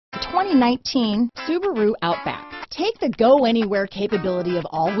2019 Subaru Outback. Take the go-anywhere capability of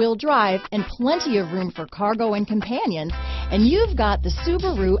all-wheel drive and plenty of room for cargo and companions, and you've got the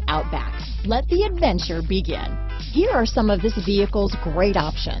Subaru Outback. Let the adventure begin. Here are some of this vehicle's great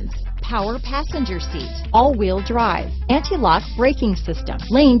options: power passenger seat, all-wheel drive, anti-lock braking system,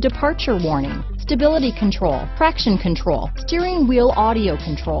 lane departure warning, stability control, traction control, steering wheel audio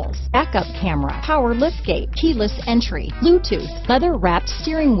controls, backup camera, power liftgate, keyless entry, Bluetooth, leather-wrapped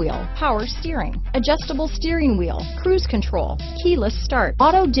steering wheel, power steering, adjustable steering wheel, cruise control, keyless start,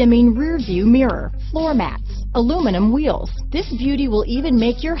 auto-dimming rear view mirror, floor mats, aluminum wheels. This beauty will even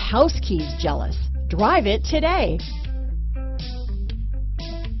make your house keys jealous. Drive it today.